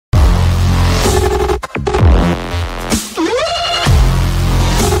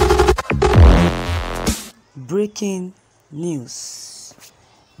Breaking news.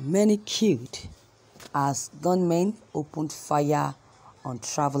 Many killed as gunmen opened fire on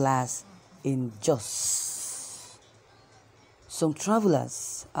travelers in Jos. Some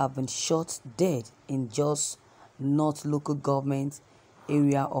travelers have been shot dead in Jos North local government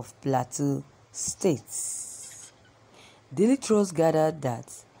area of Plateau State. Daily Trust gathered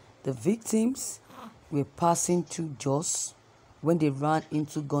that the victims were passing through Jos when they ran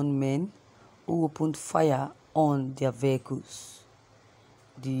into gunmen who opened fire on their vehicles.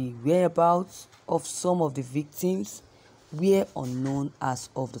 The whereabouts of some of the victims were unknown as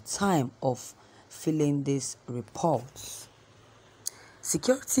of the time of filing this report.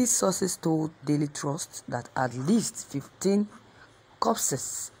 Security sources told Daily Trust that at least 15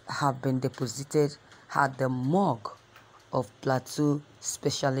 corpses have been deposited at the morgue of Plateau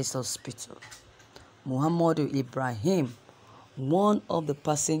Specialist Hospital. Muhammadu Ibrahim, one of the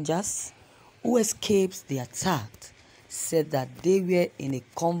passengers who escaped the attack, said that they were in a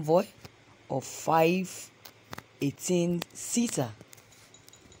convoy of 5 18-seater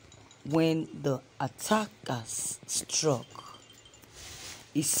when the attackers struck.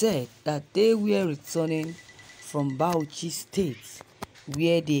 He said that they were returning from Bauchi State,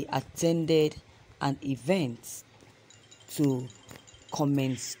 where they attended an event to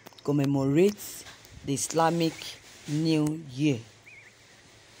commemorate the Islamic New Year.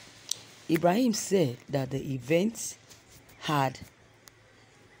 Ibrahim said that the event had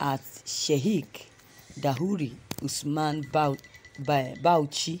at Sheikh Dahuri Usman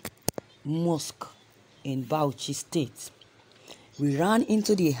Bauchi Mosque in Bauchi State. We ran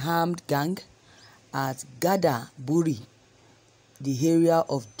into the armed gang at Gada Buri, the area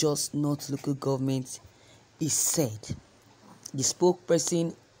of Jos North local government, he said. The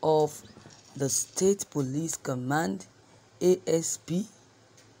spokesperson of the State Police Command, ASP,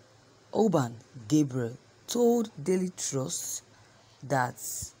 Oban Gabriel, told Daily Trust that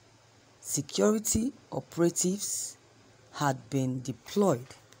security operatives had been deployed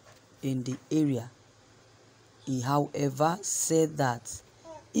in the area. He, however, said that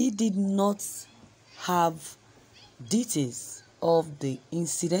he did not have details of the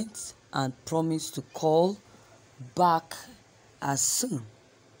incident and promised to call back as soon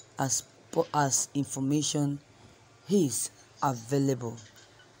as information is available.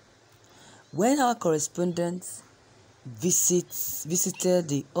 When our correspondent visited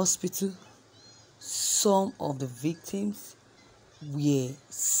the hospital, some of the victims were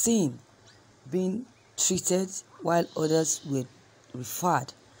seen being treated while others were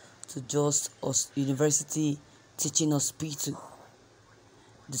referred to Jos University Teaching Hospital.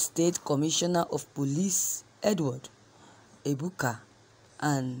 The State Commissioner of Police, Edward Ebuka,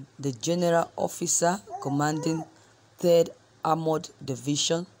 and the General Officer commanding 3rd Armored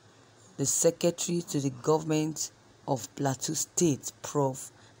Division, the Secretary to the Government of Plateau State,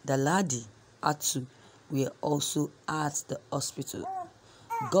 Prof. Daladi Atu, were also at the hospital.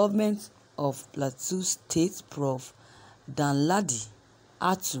 Government of Plateau State, Prof. Danladi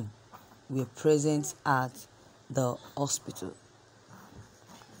Atu, were present at the hospital.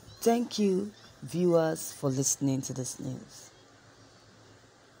 Thank you, viewers, for listening to this news.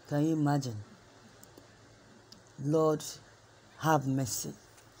 Can you imagine? Lord, have mercy.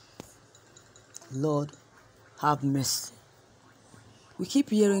 Lord, have mercy. We keep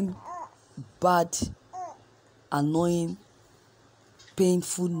hearing bad, annoying,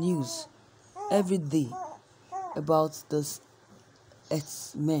 painful news every day about this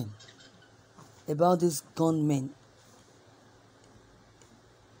men, about these gunmen.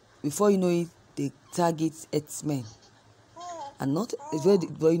 Before you know it, they target men, and not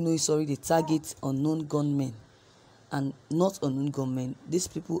before you know it, sorry, they target unknown gunmen, and not unknown gunmen. These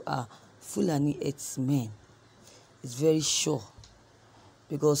people are Fulani men. It's very sure,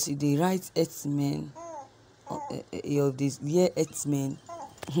 because if they write men, of these men,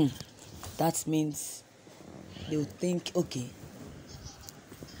 that means they will think, okay,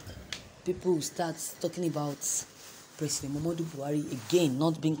 people will start talking about President Muhammadu Buhari again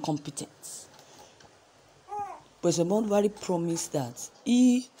not being competent. President Muhammadu Buhari promised that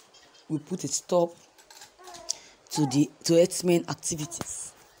he will put a stop to herdsmen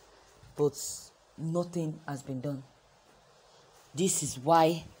activities, but nothing has been done. This is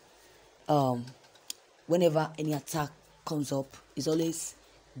why whenever any attack comes up, it's always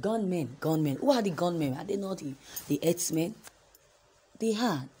gunmen. Who are the gunmen? Are they not the herdsmen? They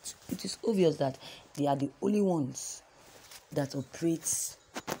are. It is obvious that they are the only ones that operate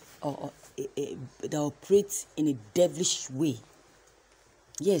in a devilish way.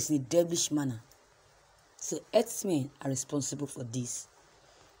 Yes, in a devilish manner. So herdsmen are responsible for this.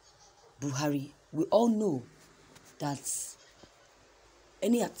 Buhari, we all know that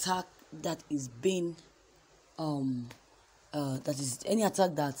any attack that is being any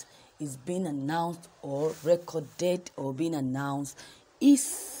attack that is being announced or recorded or being announced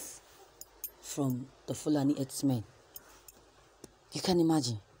is from the Fulani herdsmen. You can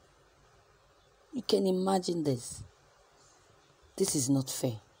imagine. You can imagine this. This is not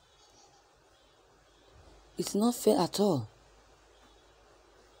fair. It's not fair at all.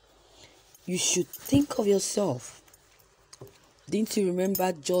 You should think of yourself. Didn't you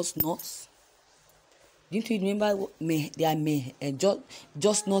remember Just Not? Didn't you remember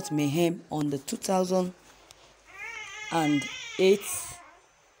Just Not mayhem on the 2008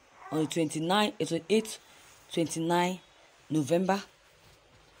 on the 29 November?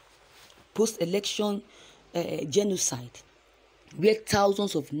 Post-election genocide, where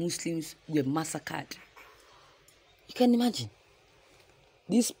thousands of Muslims were massacred. You can imagine.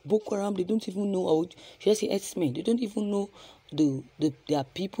 These Boko Haram, they don't even know, or should I say herdsmen, they don't even know their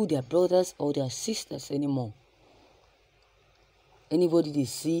people, their brothers or their sisters anymore. Anybody they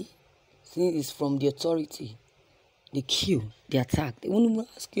see is from the authority. They kill, they attack. They won't even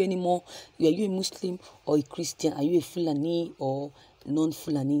ask you anymore, are you a Muslim or a Christian? Are you a Fulani or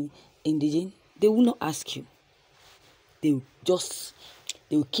non-Fulani Indegene? They will not ask you. They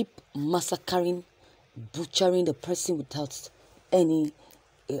will keep massacring, butchering the person without any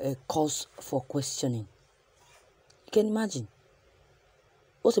cause for questioning. You can imagine.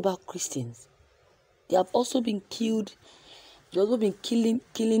 What about Christians? They have also been killed. They have also been killing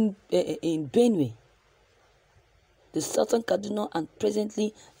in Benue, the southern Kaduna, and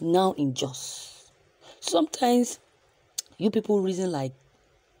presently now in Jos. Sometimes you people reason like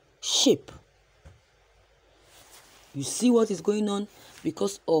sheep. You see what is going on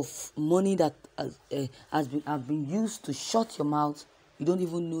because of money that has been used to shut your mouth. You don't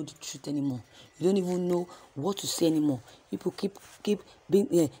even know the truth anymore. You don't even know what to say anymore. People keep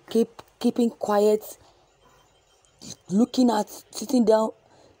keeping quiet, sitting down,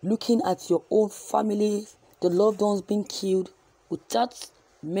 looking at your own family, the loved ones being killed, without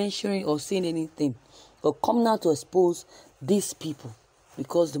mentioning or saying anything, but coming out to expose these people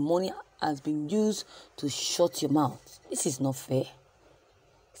because the money has been used to shut your mouth. This is not fair.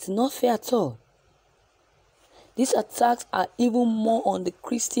 It's not fair at all. These attacks are even more on the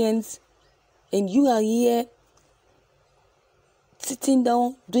Christians, and you are here sitting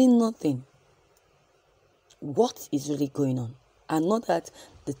down doing nothing. What is really going on? And not that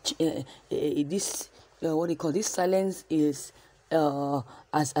this silence is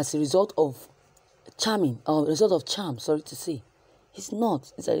as a result of charm. Sorry to say, it's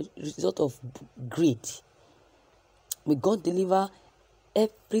not. It's a result of greed. May God deliver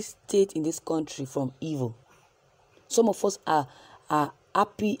every state in this country from evil. Some of us are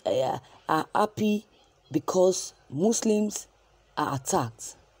happy because Muslims are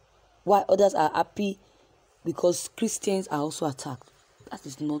attacked, while others are happy because Christians are also attacked. That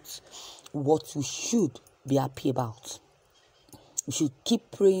is not what we should be happy about. We should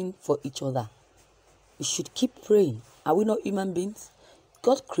keep praying for each other. We should keep praying. Are we not human beings?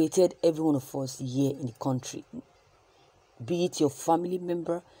 God created every one of us here in the country. Be it your family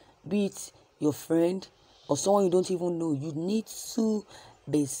member, be it your friend, or someone you don't even know. You need to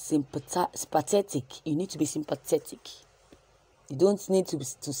be sympathetic. You need to be sympathetic. You don't need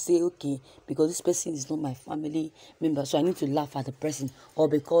to say, okay, because this person is not my family member, so I need to laugh at the person. Or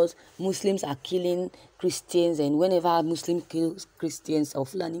because Muslims are killing Christians, and whenever Muslims kill Christians or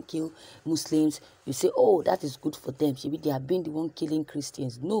Fulani kill Muslims, you say, oh, that is good for them. Maybe they have been the one killing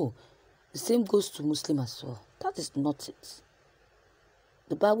Christians. No, the same goes to Muslim as well. That is not it.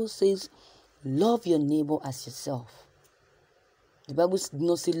 The Bible says, love your neighbor as yourself. The Bible does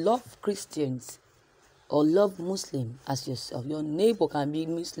not say love Christians or love Muslim as yourself. Your neighbor can be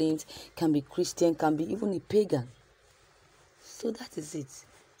Muslims, can be Christian, can be even a pagan. So that is it.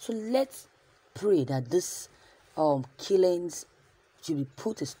 So let's pray that this killings should be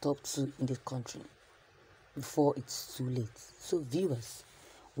put a stop to in this country before it's too late. So viewers,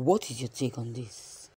 what is your take on this?